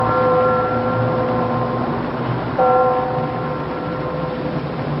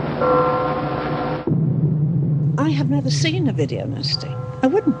seen a video nasty. I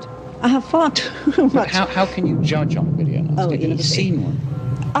wouldn't. I have far too much. How can you judge on a video nasty? You've never seen one.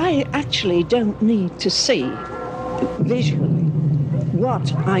 I actually don't need to see visually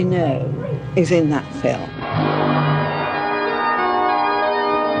what I know is in that film.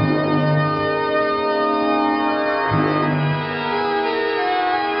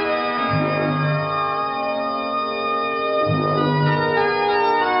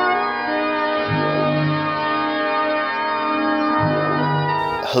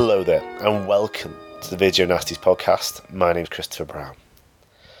 Hello there, and welcome to the Video Nasties podcast. My name's Christopher Brown.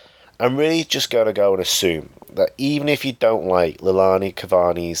 I'm really just going to go and assume that even if you don't like Leilani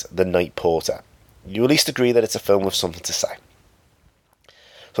Cavani's The Night Porter, you at least agree that it's a film with something to say.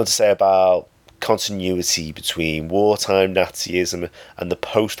 Something to say about continuity between wartime Nazism and the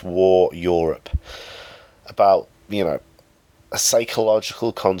post-war Europe. About, a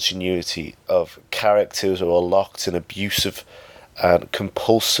psychological continuity of characters who are locked in abusive and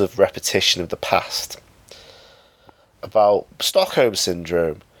compulsive repetition of the past, about Stockholm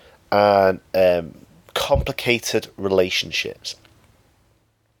Syndrome and complicated relationships.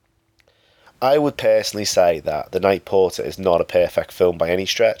 I would personally say that The Night Porter is not a perfect film by any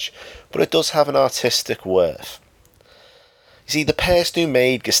stretch, but it does have an artistic worth. You see, the person who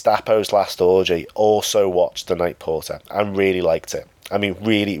made Gestapo's Last Orgy also watched The Night Porter and really liked it. I mean,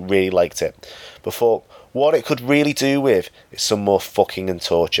 really, really liked it. But thought, what it could really do with is some more fucking and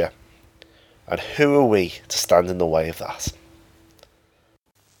torture. And who are we to stand in the way of that?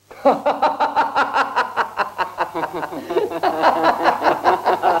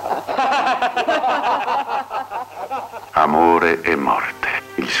 Amore e morte,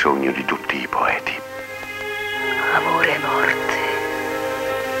 il sogno di tutti i poeti. Amore e morte.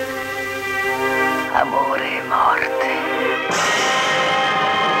 Amore e morte.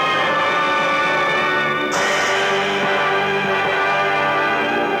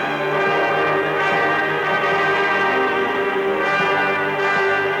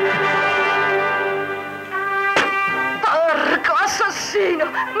 Assassino!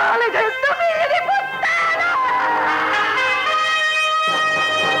 Maledetto figlio di puttana!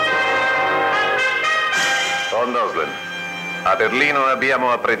 Von Oslen, a Berlino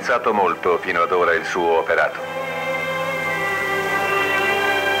abbiamo apprezzato molto fino ad ora il suo operato.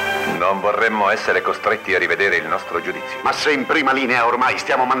 Non vorremmo essere costretti a rivedere il nostro giudizio. Ma se in prima linea ormai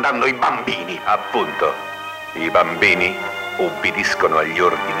stiamo mandando i bambini. Appunto, i bambini ubbidiscono agli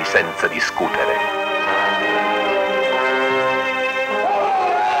ordini senza discutere.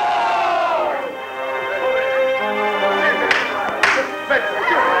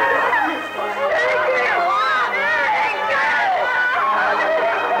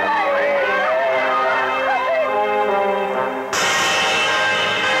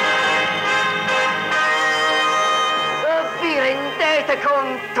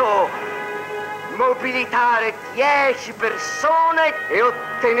 Mobilitare 10 persone e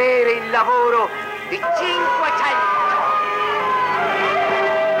ottenere il lavoro di 500.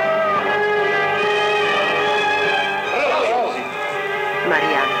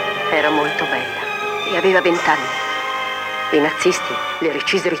 Marianne era molto bella e aveva 20 anni. I nazisti le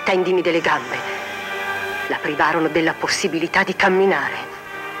recisero i tendini delle gambe. La privarono della possibilità di camminare.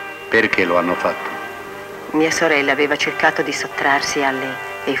 Perché lo hanno fatto? Mia sorella aveva cercato di sottrarsi alle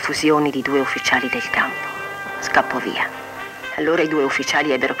effusioni di 2 ufficiali del campo. Scappò via. Allora i 2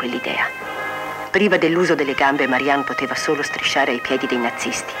 ufficiali ebbero quell'idea. Priva dell'uso delle gambe, Marianne poteva solo strisciare ai piedi dei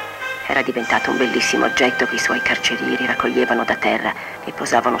nazisti. Era diventato un bellissimo oggetto che i suoi carcerieri raccoglievano da terra e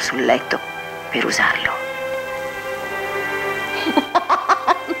posavano sul letto per usarlo.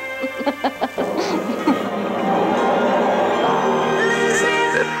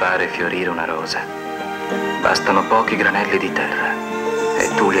 Per fare fiorire una rosa bastano pochi granelli di terra. E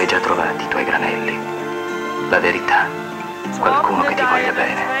tu li hai già trovati, i tuoi granelli. La verità, qualcuno che ti voglia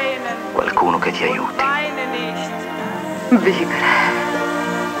bene, qualcuno che ti aiuti. Vivere.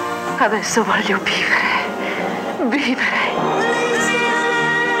 Adesso voglio vivere. Vivere.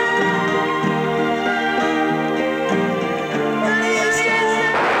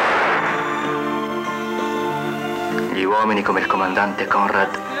 Gli uomini come il comandante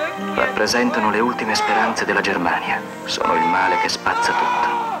Conrad rappresentano le ultime speranze della Germania. Sono il male che spazza tutto.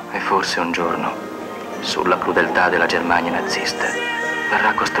 E forse un giorno, sulla crudeltà della Germania nazista,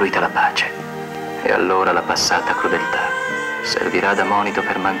 verrà costruita la pace. E allora la passata crudeltà servirà da monito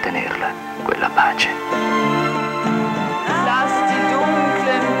per mantenerla, quella pace.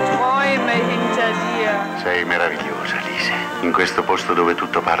 Sei meravigliosa, Lise. In questo posto dove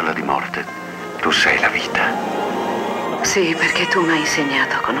tutto parla di morte, tu sei la vita. Sì, perché tu mi hai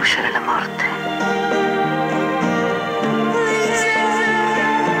insegnato a conoscere la morte.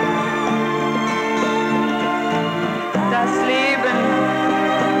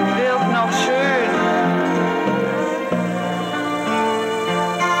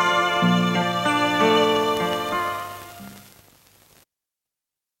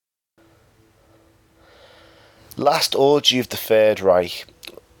 last orgy of the Third Reich,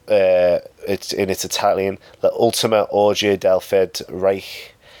 it's Italian, La Ultima Orgia del Third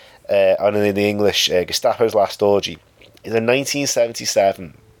Reich, and in the English, Gestapo's Last Orgy, is a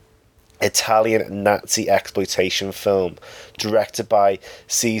 1977 Italian Nazi exploitation film directed by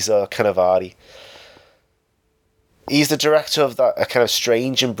Cesare Cannavaro. He's the director of a kind of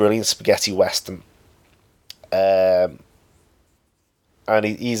strange and brilliant spaghetti western. And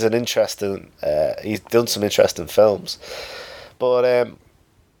he's an interesting. He's done some interesting films, but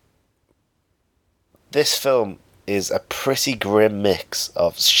this film is a pretty grim mix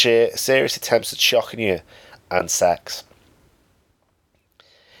of serious attempts at shocking you and sex.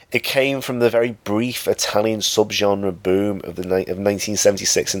 It came from the very brief Italian subgenre boom of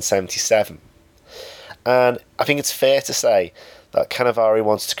 1976 and 77, and I think it's fair to say that Cannavaro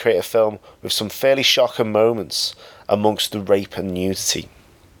wants to create a film with some fairly shocking moments amongst the rape and nudity.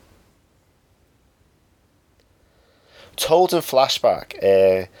 Told in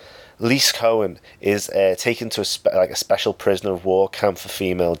flashback, Lise Cohen is taken to a special prisoner of war camp for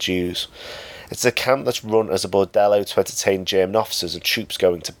female Jews. It's a camp that's run as a bordello to entertain German officers and troops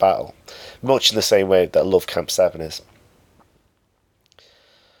going to battle, much in the same way that Love Camp 7 is.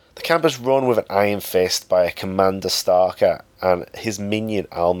 The camp is run with an iron fist by a Commander Starker and his minion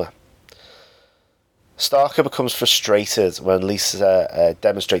Alma. Starker becomes frustrated when Lisa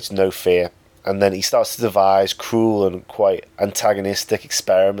demonstrates no fear, and then he starts to devise cruel and quite antagonistic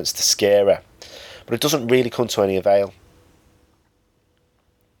experiments to scare her, but it doesn't really come to any avail.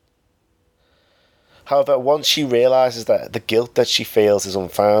 However, once she realises that the guilt that she feels is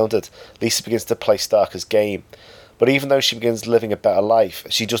unfounded, Lisa begins to play Starker's game. But even though she begins living a better life,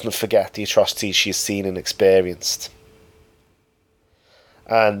 she doesn't forget the atrocities she has seen and experienced.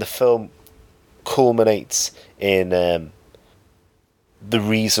 And the film culminates in the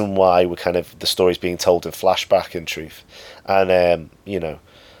reason why the story's being told in flashback, in truth. And,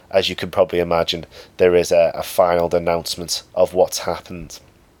 as you can probably imagine, there is a final denouncement of what's happened.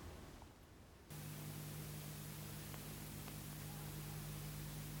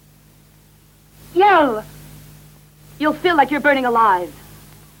 Yell! You'll feel like you're burning alive.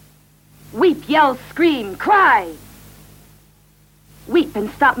 Weep, yell, scream, cry. Weep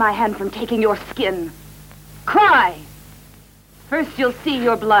and stop my hand from taking your skin. Cry! First you'll see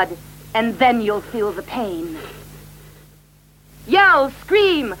your blood, and then you'll feel the pain. Yell,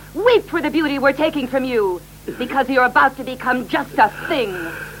 scream, weep for the beauty we're taking from you, because you're about to become just a thing.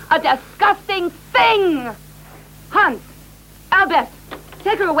 A disgusting thing! Hans, Albert,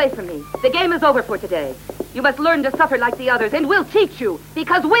 take her away from me. The game is over for today. You must learn to suffer like the others, and we'll teach you,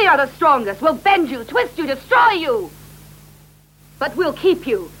 because we are the strongest. We'll bend you, twist you, destroy you. But we'll keep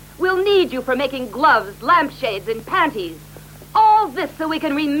you. We'll need you for making gloves, lampshades, and panties. All this so we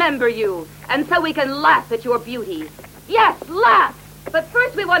can remember you, and so we can laugh at your beauty. Yes, laugh! But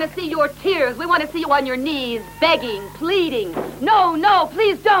first we want to see your tears. We want to see you on your knees, begging, pleading. No, no,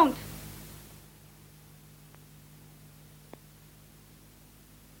 please don't.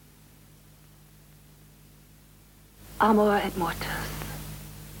 Amor et mortis.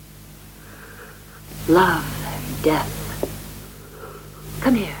 Love and death.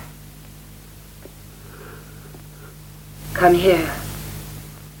 Come here. Come here.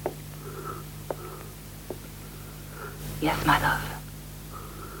 Yes, my love.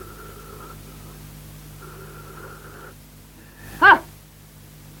 Huh!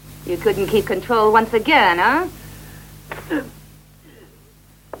 You couldn't keep control once again, huh?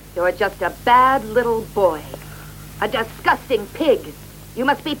 You're just a bad little boy. A disgusting pig. You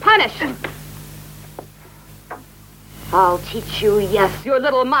must be punished. I'll teach you, yes. Your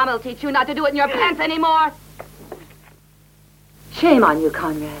little mom will teach you not to do it in your pants anymore. Shame on you,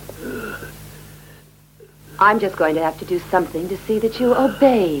 Conrad. I'm just going to have to do something to see that you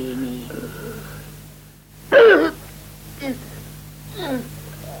obey me.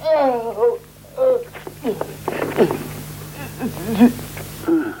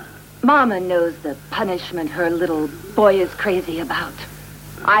 Mama knows the punishment her little boy is crazy about.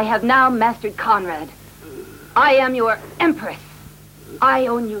 I have now mastered Conrad. I am your empress. I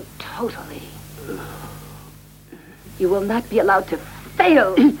own you totally. You will not be allowed to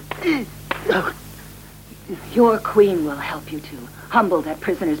fail. Your queen will help you to humble that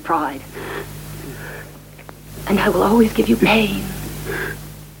prisoner's pride. And I will always give you pain.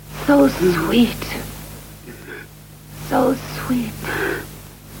 So sweet. So sweet.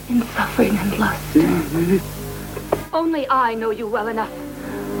 In suffering and lust. Only I know you well enough.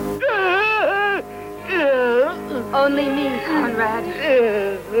 Only me, Conrad.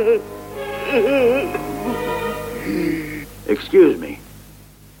 Excuse me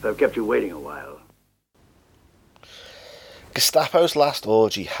if I've kept you waiting a while. Gestapo's Last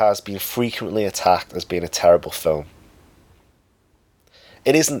Orgy has been frequently attacked as being a terrible film.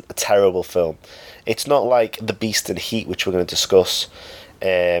 It isn't a terrible film. It's not like The Beast in Heat, which we're going to discuss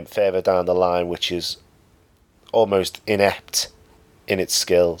further down the line, which is almost inept in its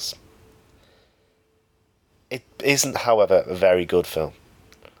skills. It isn't, however, a very good film.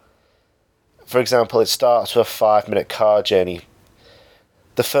 For example, it starts with a 5-minute car journey.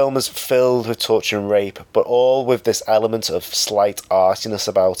 The film is filled with torture and rape, but all with this element of slight artiness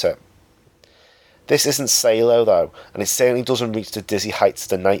about it. This isn't Salo, though, and it certainly doesn't reach the dizzy heights of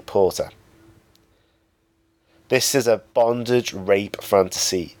The Night Porter. This is a bondage rape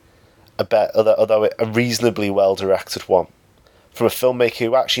fantasy, although a reasonably well directed one, from a filmmaker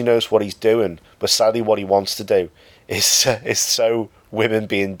who actually knows what he's doing, but sadly what he wants to do is so women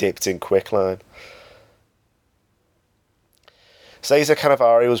being dipped in quicklime. Cesare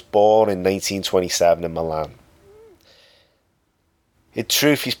Cannavaro was born in 1927 in Milan. In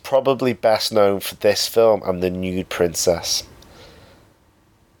truth, he's probably best known for this film and The Nude Princess.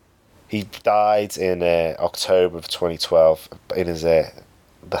 He died in October of 2012 in his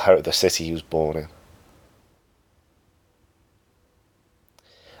the city he was born in.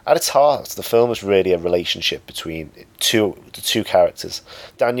 At its heart, the film is really a relationship between the two characters.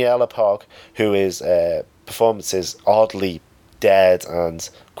 Daniela Pog, who is performance is oddly dead and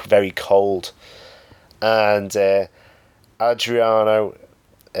very cold, and Adriano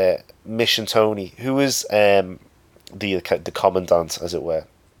Misciantoni, who is the commandant, as it were.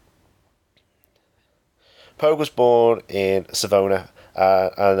 Pogue was born in Savona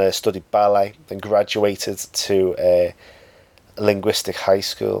and studied ballet, then graduated to linguistic high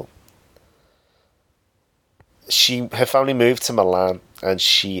school. Her family moved to Milan, and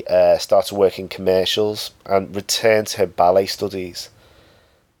she started working commercials and returned to her ballet studies.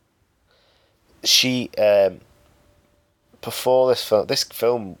 She before this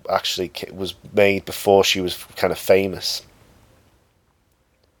film actually was made before she was kind of famous.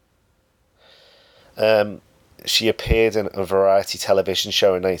 She appeared in a variety television show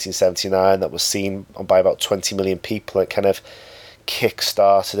in 1979 that was seen by about 20 million people. It kind of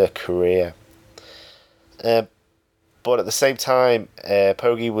kick-started her career. But at the same time,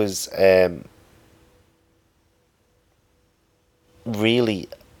 Poggi was really,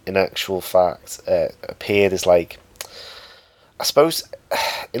 in actual fact, appeared as like, I suppose,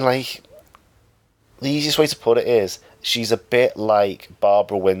 in like, the easiest way to put it is, she's a bit like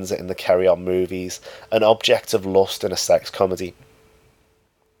Barbara Windsor in the Carry On movies, an object of lust in a sex comedy.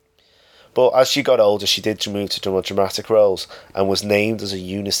 But as she got older, she did move to more dramatic roles and was named as a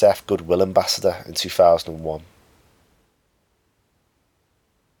UNICEF Goodwill Ambassador in 2001.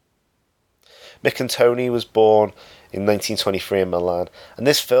 Mick Antoni was born in 1923 in Milan, and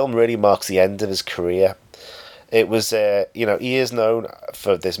this film really marks the end of his career. It was, he is known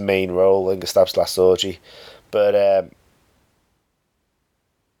for this main role in Gestapo's Last Orgy, but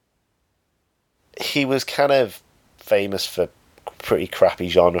he was kind of famous for pretty crappy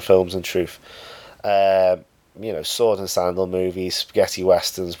genre films, in truth. Sword and sandal movies, spaghetti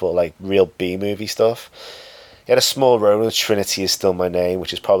westerns, but like real B-movie stuff. He had a small role in Trinity Is Still My Name,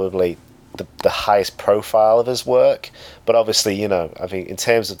 which is probably the highest profile of his work. But obviously, I think in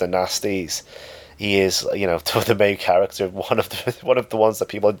terms of the nasties, he is, the main character, one of the ones that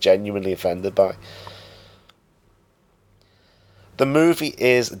people are genuinely offended by. The movie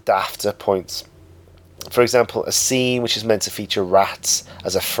is daft at points. For example, a scene which is meant to feature rats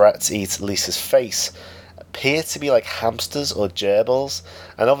as a threat to eat Lisa's face appear to be like hamsters or gerbils,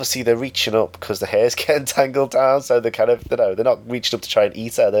 and obviously they're reaching up because the hair's getting tangled down, so they're kind of, they're not reaching up to try and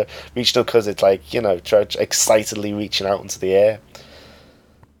eat her, they're reaching up because it's like, excitedly reaching out into the air.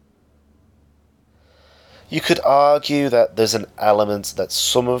 You could argue that there's an element that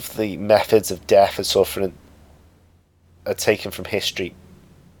some of the methods of death and suffering are taken from history.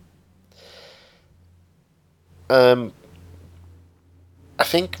 I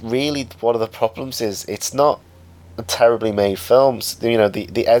think really one of the problems is it's not terribly made films.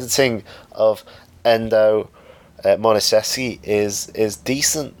 The editing of Endo Moniceschi is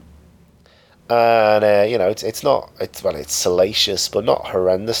decent, and it's salacious, but not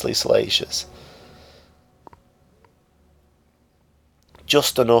horrendously salacious.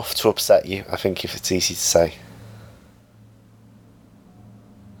 Just enough to upset you, I think, if it's easy to say.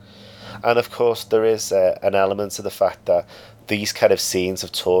 And of course, there is an element to the fact that these kind of scenes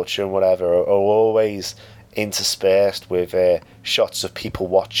of torture and whatever are always interspersed with shots of people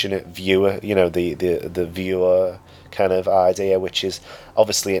watching it, the viewer kind of idea, which is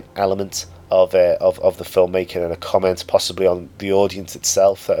obviously an element of the filmmaking and a comment possibly on the audience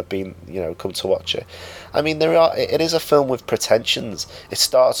itself that have been, come to watch it. I mean, it is a film with pretensions. It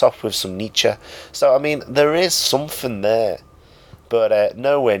starts off with some Nietzsche, so I mean there is something there, but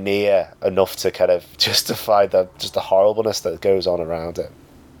nowhere near enough to kind of justify the horribleness that goes on around it.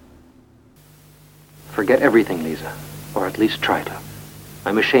 Forget everything, Lisa, or at least try to.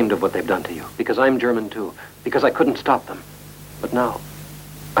 I'm ashamed of what they've done to you, because I'm German too, because I couldn't stop them. But now,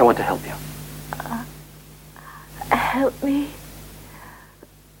 I want to help you. Help me?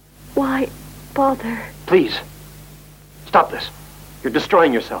 Why, Father? Please, stop this. You're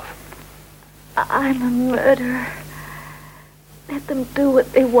destroying yourself. I'm a murderer. Let them do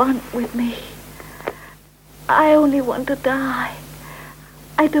what they want with me. I only want to die.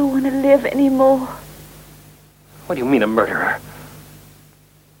 I don't want to live anymore. What do you mean, a murderer?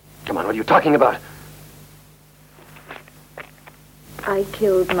 Come on, what are you talking about? I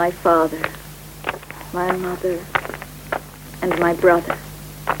killed my father, my mother, and my brother.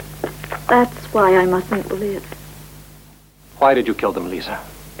 That's why I mustn't live. Why did you kill them, Lisa?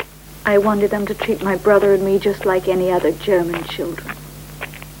 I wanted them to treat my brother and me just like any other German children.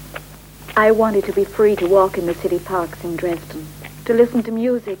 I wanted to be free to walk in the city parks in Dresden, to listen to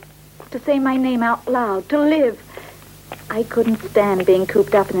music, to say my name out loud, to live. I couldn't stand being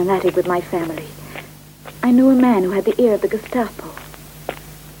cooped up in an attic with my family. I knew a man who had the ear of the Gestapo.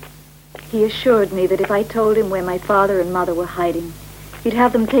 He assured me that if I told him where my father and mother were hiding, he'd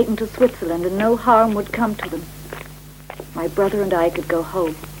have them taken to Switzerland and no harm would come to them. My brother and I could go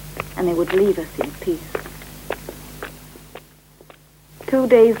home, and they would leave us in peace. 2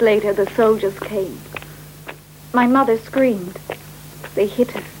 days later, the soldiers came. My mother screamed. They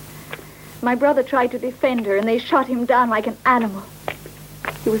hit her. My brother tried to defend her, and they shot him down like an animal.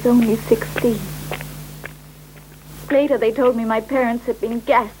 He was only 16. Later, they told me my parents had been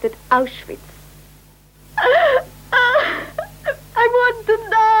gassed at Auschwitz. I want to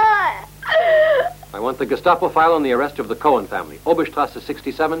die. I want the Gestapo file on the arrest of the Cohen family, Oberstrasse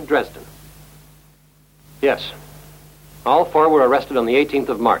 67, Dresden. Yes. All 4 were arrested on the 18th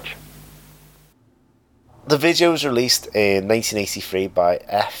of March. The video was released in 1983 by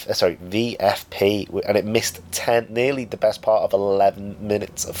VFP, and it missed nearly the best part of 11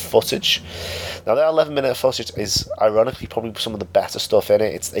 minutes of footage. Now, that 11-minute footage is, ironically, probably some of the better stuff in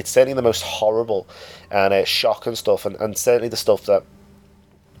it. It's certainly the most horrible and shocking stuff, and certainly the stuff that,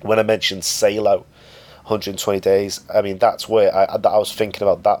 when I mentioned Salo, 120 Days, I mean, that's where I was thinking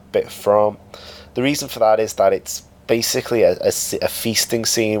about that bit from. The reason for that is that it's basically a feasting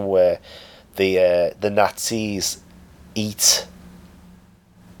scene where the Nazis eat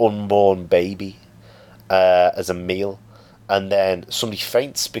unborn baby as a meal, and then somebody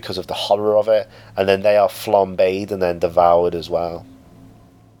faints because of the horror of it, and then they are flambéed and then devoured as well.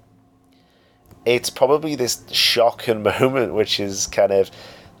 It's probably this shocking moment which is kind of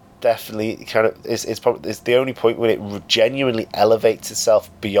definitely it's the only point when it genuinely elevates itself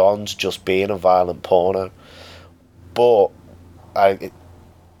beyond just being a violent porno. But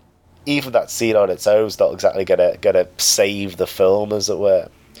even that scene on its own is not exactly gonna save the film, as it were.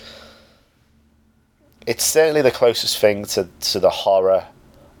 It's certainly the closest thing to the horror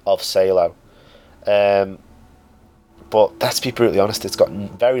of Salo. But let's be brutally honest, it's got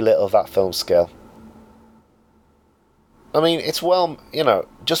very little of that film skill. I mean, it's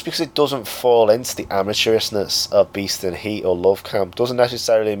just because it doesn't fall into the amateurishness of Beast and Heat or Love Camp doesn't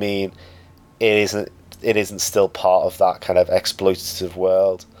necessarily mean it isn't still part of that kind of exploitative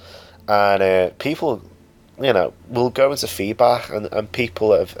world. And people, will go into feedback, and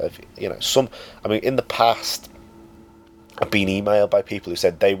people have in the past, I've been emailed by people who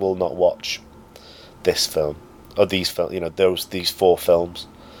said they will not watch this film, or these these 4 films,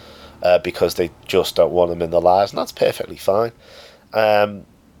 because they just don't want them in their lives, and that's perfectly fine.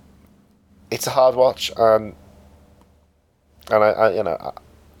 It's a hard watch, and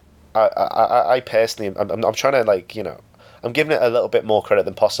I personally, I'm trying to I'm giving it a little bit more credit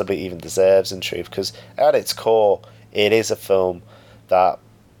than possibly even deserves, in truth, because at its core, it is a film that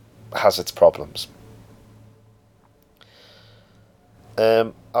has its problems.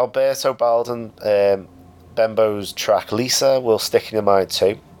 Alberto Baldwin, Bembo's track Lisa will stick in your mind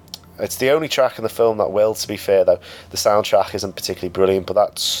too. It's the only track in the film that will, to be fair though. The soundtrack isn't particularly brilliant, but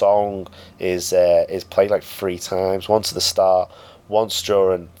that song is played like 3 times. Once at the start, once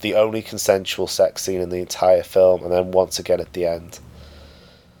during the only consensual sex scene in the entire film, and then once again at the end.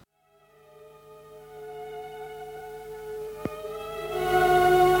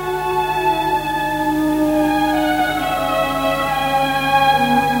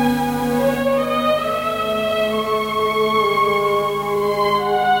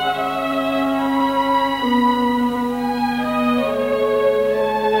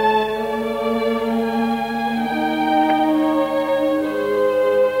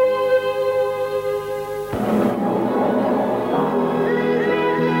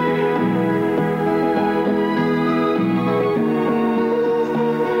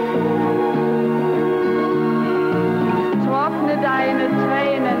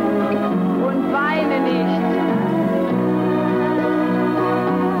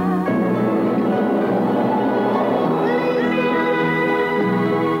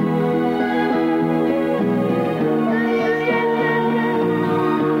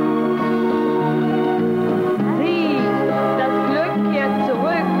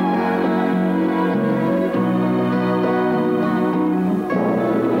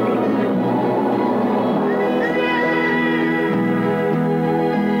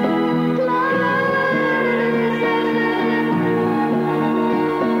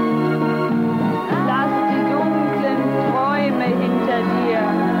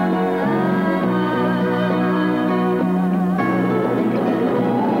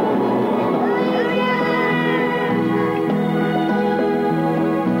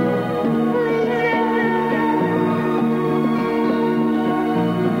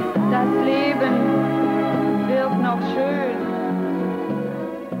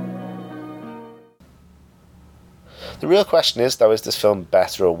 The real question is, though, is this film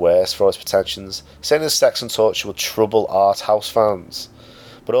better or worse for all its pretensions? Saying that sex and torture will trouble art house fans,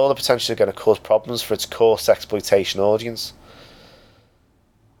 but all the potential are going to cause problems for its core sexploitation audience.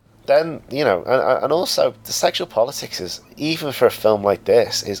 Then, and also the sexual politics is, even for a film like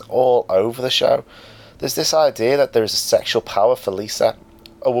this, is all over the show. There's this idea that there is a sexual power for Lisa,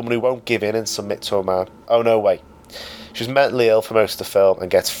 a woman who won't give in and submit to a man. Oh no, wait. She was mentally ill for most of the film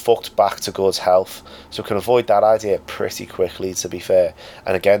and gets fucked back to good health, so we can avoid that idea pretty quickly, to be fair.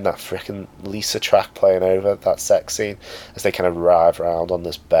 And again, that frickin' Lisa track playing over that sex scene as they kind of writhe around on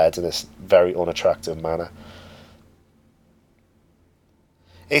this bed in this very unattractive manner.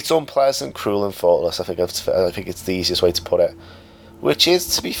 It's unpleasant, cruel and thoughtless. I think it's the easiest way to put it. Which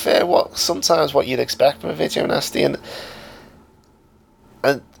is, to be fair, sometimes what you'd expect from a video nasty. And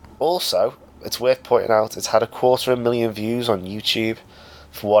also, it's worth pointing out, it's had 250,000 views on YouTube,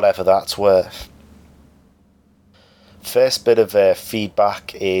 for whatever that's worth. First bit of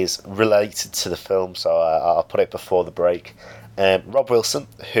feedback is related to the film, so I'll put it before the break. Rob Wilson,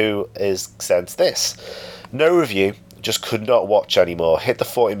 who is sent this. No review, just could not watch anymore. Hit the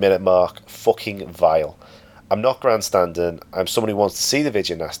 40-minute mark, fucking vile. I'm not grandstanding, I'm someone who wants to see the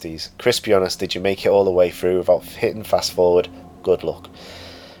video nasties. Chris, be honest, did you make it all the way through without hitting fast forward? Good luck.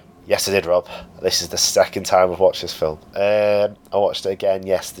 Yes, I did, Rob. This is the second time I've watched this film. I watched it again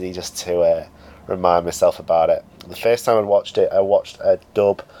yesterday just to remind myself about it. The first time I watched it, I watched a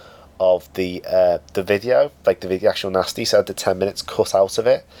dub of the video, like the actual nasty, so I had the 10 minutes cut out of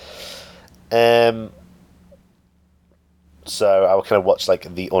it. So I would kind of watch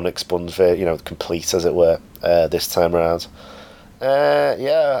like the unexpunged, complete as it were, this time around. You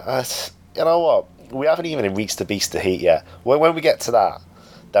know what? We haven't even reached the beast of heat yet. When we get to that,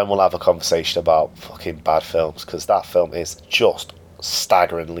 then we'll have a conversation about fucking bad films, because that film is just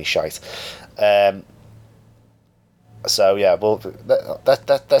staggeringly shite. So yeah,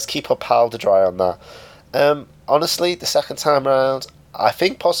 let's keep our powder dry on that. Honestly, the second time around, I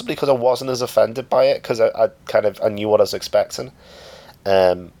think possibly because I wasn't as offended by it, because I knew what I was expecting.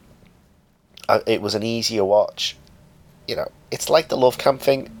 It was an easier watch. It's like the Love Camp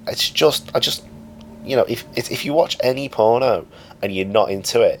thing. If you watch any porno and you're not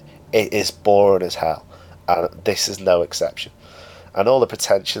into it, it is boring as hell, and this is no exception. And all the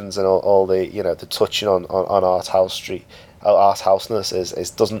pretensions and all the the touching on art houseness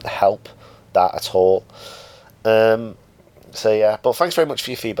is doesn't help that at all. So yeah, but thanks very much for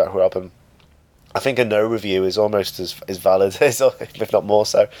your feedback, Rob. I think a no review is almost as valid, if not more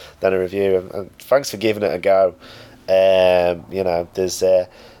so, than a review. And thanks for giving it a go. There's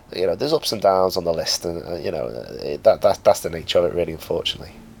ups and downs on the list, and that's the nature of it, really,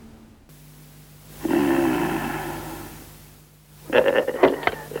 unfortunately.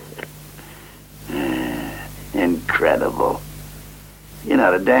 Incredible. You're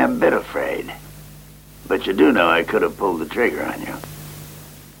not a damn bit afraid. But you do know I could have pulled the trigger on you.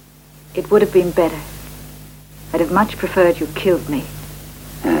 It would have been better. I'd have much preferred you killed me.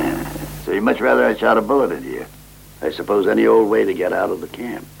 So you'd much rather I shot a bullet into you? I suppose any old way to get out of the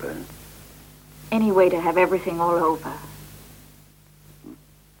camp. Any way to have everything all over.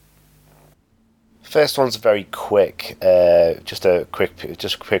 First one's very quick. Just a quick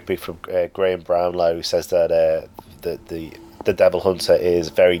brief from Graham Brownlow, who says that the Devil Hunter is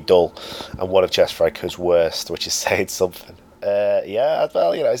very dull and one of Jess Franco's worst, which is saying something.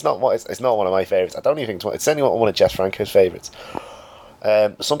 It's not one of my favourites. I don't even think it's certainly one of Jess Franco's favourites.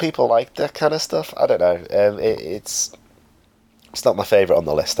 Some people like that kind of stuff. I don't know. It's not my favourite on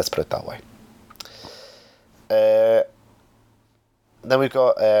the list. Let's put it that way. Then we've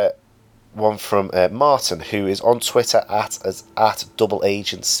got one from Martin, who is on Twitter at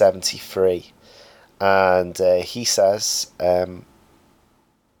doubleagent73, and he says,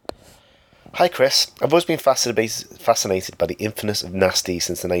 "Hi Chris, I've always been fascinated by the infamous nasty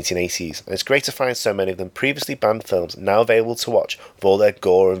since the 1980s, and it's great to find so many of them previously banned films now available to watch with all their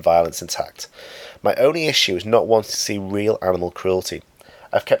gore and violence intact. My only issue is not wanting to see real animal cruelty.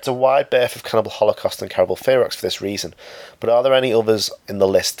 I've kept a wide berth of Cannibal Holocaust and Cannibal Ferox for this reason, but are there any others in the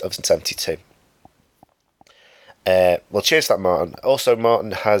list of 72? Well, cheers for that, Martin. Also,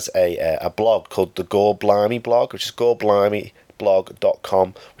 Martin has a blog called the Gore Blimey blog, which is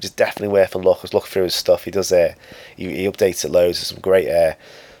goreblimeyblog.com, which is definitely worth a look. I was looking through his stuff. He does he updates it loads. There's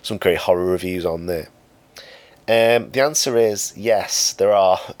some great horror reviews on there. The answer is yes, there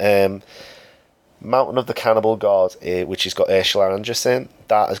are. Mountain of the Cannibal God, which has got Ursula Andress in,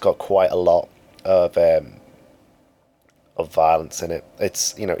 that has got quite a lot of violence in it.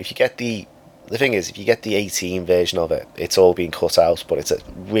 It's if you get the the thing is, if you get the 18 version of it, it's all being cut out, but it's a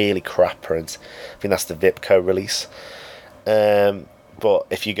really crap print. I think that's the Vipco release. But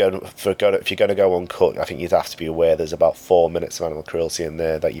if you're going to go uncut, I think you'd have to be aware there's about 4 minutes of animal cruelty in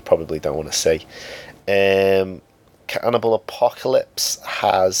there that you probably don't want to see. Cannibal Apocalypse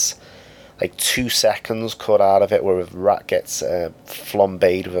has like 2 seconds cut out of it where a rat gets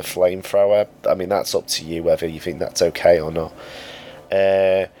flambéed with a flamethrower. I mean, that's up to you whether you think that's okay or not.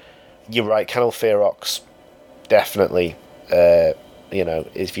 You're right, Cannibal Ferox, definitely.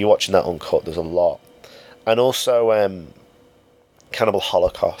 If you're watching that uncut, there's a lot. And also Cannibal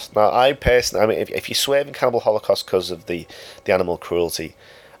Holocaust. Now, if you swerve in Cannibal Holocaust because of the animal cruelty,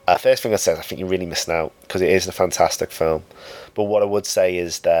 first thing I said, I think you're really missing out, because it is a fantastic film. But what I would say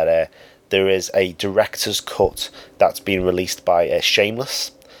is that there is a director's cut that's been released by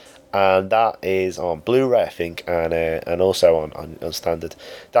Shameless, and that is on Blu-ray, I think, and also on standard.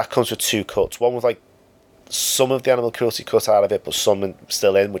 That comes with 2 cuts. One with like some of the animal cruelty cut out of it, but some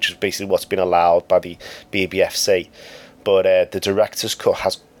still in, which is basically what's been allowed by the BBFC. But the director's cut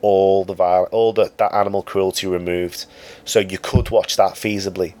has all that animal cruelty removed, so you could watch that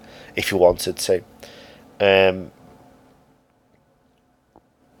feasibly if you wanted to. It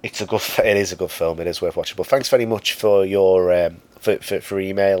is a good film. It is worth watching. But thanks very much for your for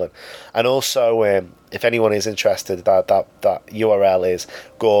emailing, and also if anyone is interested, that URL is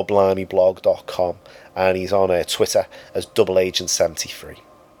goreblimeyblog.com, and he's on Twitter as DoubleAgent73.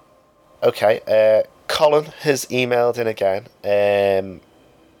 Okay, Colin has emailed in again.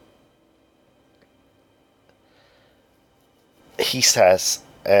 He says,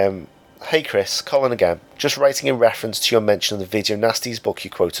 "Hey Chris, Colin again. Just writing in reference to your mention of the Video Nasties book you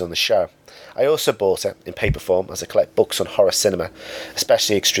quoted on the show. I also bought it in paper form, as I collect books on horror cinema,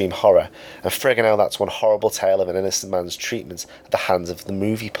 especially extreme horror, and friggin' hell, that's one horrible tale of an innocent man's treatment at the hands of the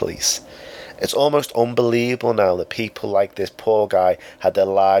movie police. It's almost unbelievable now that people like this poor guy had their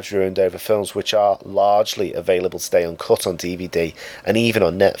lives ruined over films which are largely available today uncut on DVD and even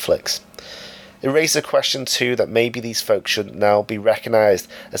on Netflix. It raises a question too that maybe these folks should now be recognised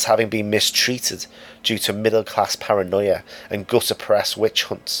as having been mistreated due to middle-class paranoia and gutter press witch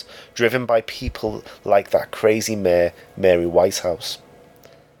hunts driven by people like that crazy mayor, Mary Whitehouse.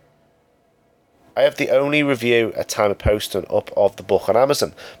 I have the only review at time of posting up of the book on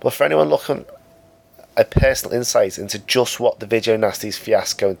Amazon, but for anyone looking at personal insight into just what the Video Nasties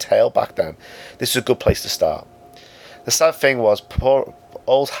fiasco entailed back then, this is a good place to start. The sad thing was, poor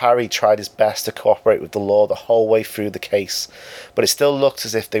old Harry tried his best to cooperate with the law the whole way through the case, but it still looked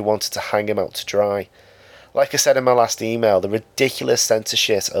as if they wanted to hang him out to dry. Like I said in my last email, the ridiculous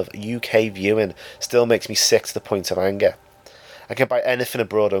censorship of UK viewing still makes me sick to the point of anger. I can buy anything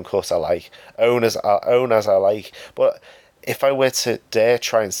abroad uncut I like, own as I like, but if I were to dare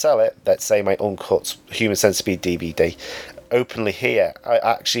try and sell it, let's say my uncut Human Centipede DVD, openly here, I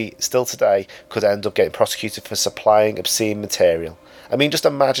actually still today could end up getting prosecuted for supplying obscene material. I mean, just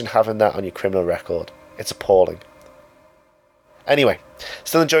imagine having that on your criminal record. It's appalling. Anyway,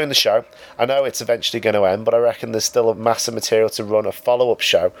 still enjoying the show. I know it's eventually going to end, but I reckon there's still a massive material to run a follow-up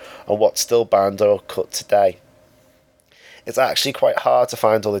show on what's still banned or cut today. It's actually quite hard to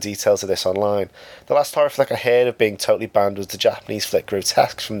find all the details of this online. The last horror flick I heard of being totally banned was the Japanese flick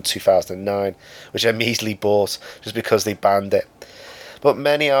Grotesque from 2009, which I immediately bought just because they banned it. But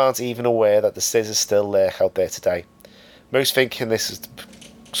many aren't even aware that the scissors still lurk out there today. Most thinking this is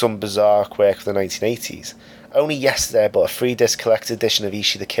some bizarre quirk of the 1980s. Only yesterday I bought a 3-disc collector's edition of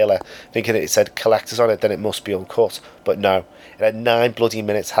Ishi the Killer, thinking it said collectors on it, then it must be uncut. But no, it had 9 bloody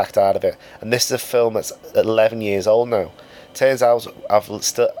minutes hacked out of it, and this is a film that's 11 years old now. Turns out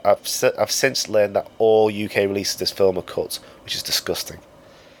I've since learned that all UK releases of this film are cut, which is disgusting.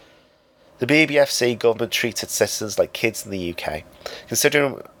 The BBFC government treated citizens like kids in the UK,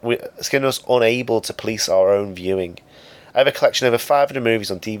 considering us unable to police our own viewing. I have a collection of over 500 movies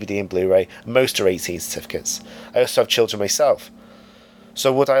on DVD and Blu-ray, and most are 18 certificates. I also have children myself.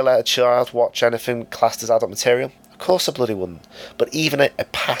 So would I let a child watch anything classed as adult material? Of course I bloody wouldn't. But even a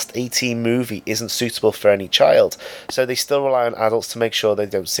past 18 movie isn't suitable for any child, so they still rely on adults to make sure they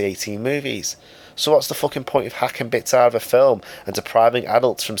don't see 18 movies. So what's the fucking point of hacking bits out of a film and depriving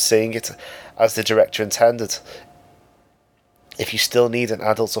adults from seeing it as the director intended, if you still need an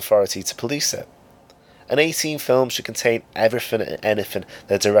adult authority to police it? An 18 film should contain everything and anything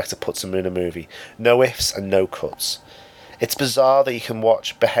the director puts in a movie. No ifs and no cuts. It's bizarre that you can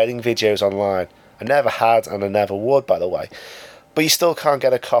watch beheading videos online. I never had and I never would, by the way. But you still can't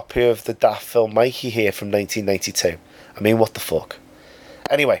get a copy of the daft film Mikey here from 1992. I mean, what the fuck?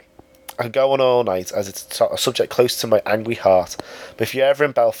 Anyway, I go on all night as it's a subject close to my angry heart. But if you're ever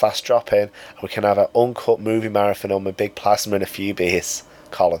in Belfast, drop in and we can have an uncut movie marathon on my big plasma and a few beers.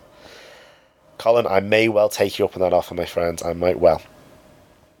 Colin. Colin, I may well take you up on that offer, my friend. I might well.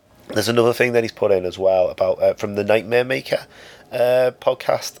 There's another thing that he's put in as well about from the Nightmare Maker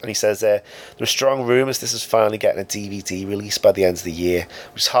podcast, and he says there are strong rumours this is finally getting a DVD release by the end of the year,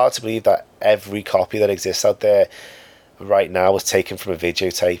 which is hard to believe that every copy that exists out there right now was taken from a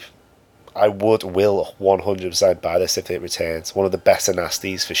videotape. I will 100% buy this if it returns. One of the better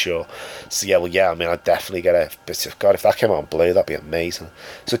nasties for sure. So yeah, I mean, I'd definitely get it. But God, if that came out on Blue, that'd be amazing.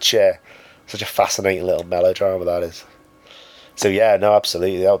 Such a fascinating little melodrama that is. So yeah, no,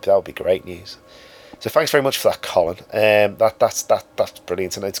 absolutely, that would be great news. So thanks very much for that, Colin. That's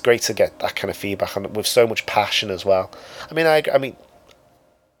brilliant, and it's great to get that kind of feedback and with so much passion as well. I mean,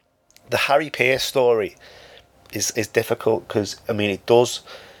 the Harry Pearce story is difficult because I mean it does.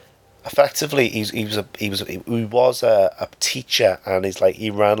 Effectively, he was a teacher, and he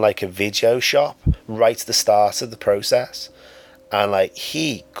ran like a video shop right at the start of the process, and like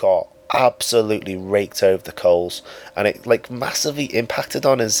he got absolutely raked over the coals, and it like massively impacted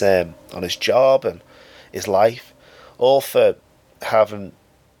on his job and his life, all for having.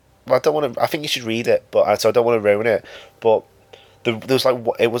 Well, I don't want to. I think you should read it, but so I don't want to ruin it. But there was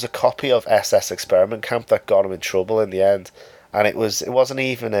it was a copy of SS Experiment Camp that got him in trouble in the end, and it wasn't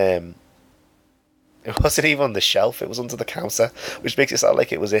even on the shelf. It was under the counter, which makes it sound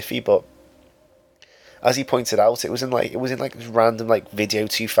like it was iffy, but. As he pointed out, it was in like this random like Video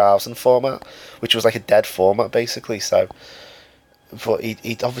 2000 format, which was like a dead format basically. So, but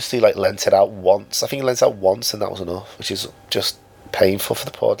he obviously like lent it out once. I think he lent it out once, and that was enough, which is just painful for the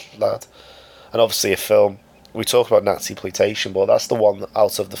poor lad. And obviously, a film we talk about Nazi exploitation, but that's the one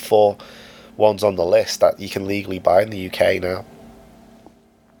out of the 4 ones on the list that you can legally buy in the UK now.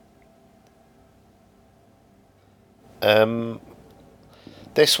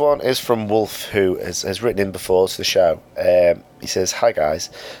 This one is from Wolf, who has written in before to the show. He says, "Hi guys,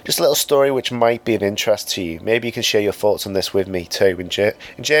 just a little story which might be of interest to you. Maybe you can share your thoughts on this with me too. In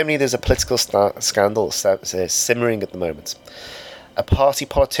Germany, there's a political scandal simmering at the moment. A party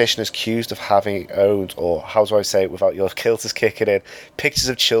politician is accused of having owned, or how do I say it without your kilters kicking in, pictures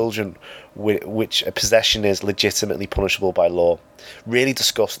of children which a possession is legitimately punishable by law. Really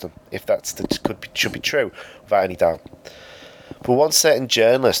disgusting, if should be true, without any doubt. But one certain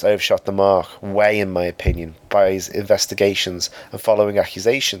journalist overshot the mark, way in my opinion, by his investigations and following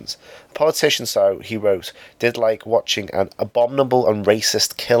accusations. The politician, so he wrote, did like watching an abominable and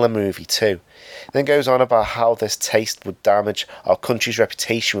racist killer movie too. Then goes on about how this taste would damage our country's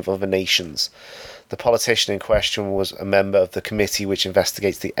reputation with other nations. The politician in question was a member of the committee which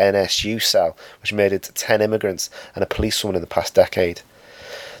investigates the NSU cell, which murdered 10 immigrants and a policewoman in the past decade.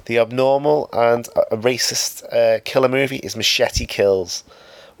 The abnormal and a racist killer movie is Machete Kills,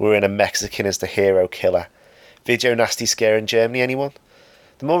 wherein a Mexican is the hero killer. Video nasty scare in Germany, anyone?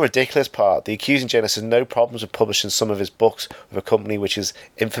 The more ridiculous part, the accusing journalist has no problems with publishing some of his books with a company which is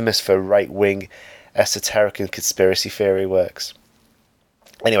infamous for right-wing, esoteric and conspiracy theory works.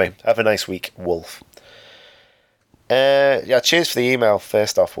 Anyway, have a nice week, Wolf." Cheers for the email.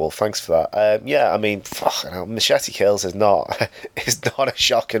 First off, Wolf, thanks for that. I mean, fucking hell, Machete Kills is not a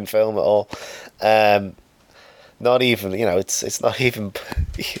shocking film at all. Not even, it's not even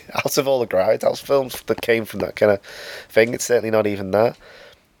out of all the grindhouse films that came from that kind of thing. It's certainly not even that.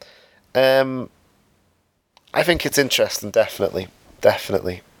 I think it's interesting, definitely.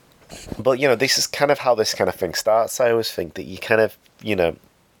 But this is kind of how this kind of thing starts. I always think that you kind of,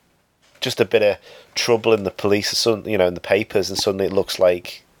 just a bit of trouble in the police, in the papers, and suddenly it looks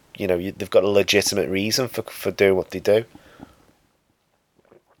like, they've got a legitimate reason for doing what they do.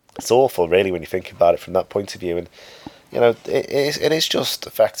 It's awful, really, when you think about it from that point of view. And, it is just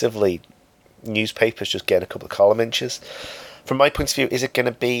effectively newspapers just getting a couple of column inches. From my point of view, is it going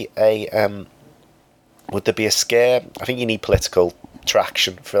to be would there be a scare? I think you need political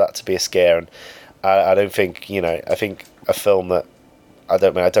traction for that to be a scare. And I don't think, I think a film that, I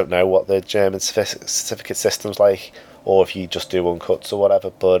don't know what the German certificate system's like, or if you just do uncuts or whatever,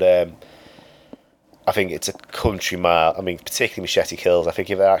 but I think it's a country mile. I mean, particularly Machete Kills, I think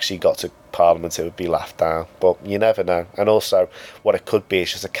if it actually got to Parliament, it would be laughed down, but you never know. And also, what it could be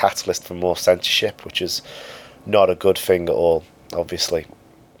is just a catalyst for more censorship, which is not a good thing at all, obviously.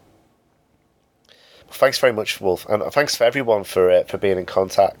 But thanks very much, Wolf, and thanks for everyone for being in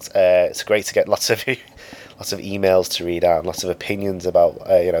contact. It's great to get lots of emails to read out, and lots of opinions about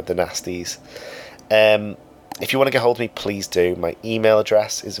the nasties. If you want to get hold of me, please do. My email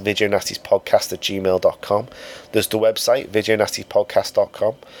address is videonastiespodcast@gmail.com. There's the website,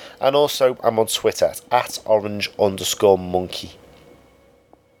 videonastiespodcast.com. And also, I'm on Twitter at orange_monkey.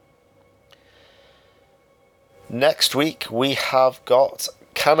 Next week, we have got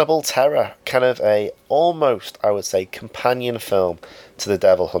Cannibal Terror, kind of a almost, I would say, companion film to The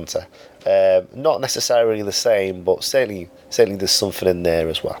Devil Hunter. Not necessarily the same, but certainly there's something in there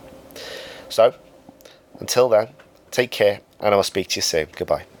as well. So, until then, take care, and I will speak to you soon.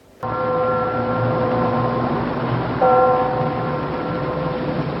 Goodbye.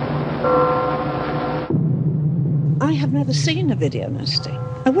 I have never seen a video nasty.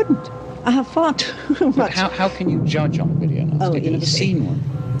 I wouldn't. I have far too much. How can you judge on video nasty? You've never seen one.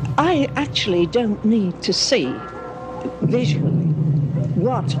 I actually don't need to see visually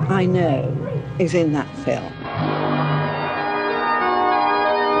what I know is in that film.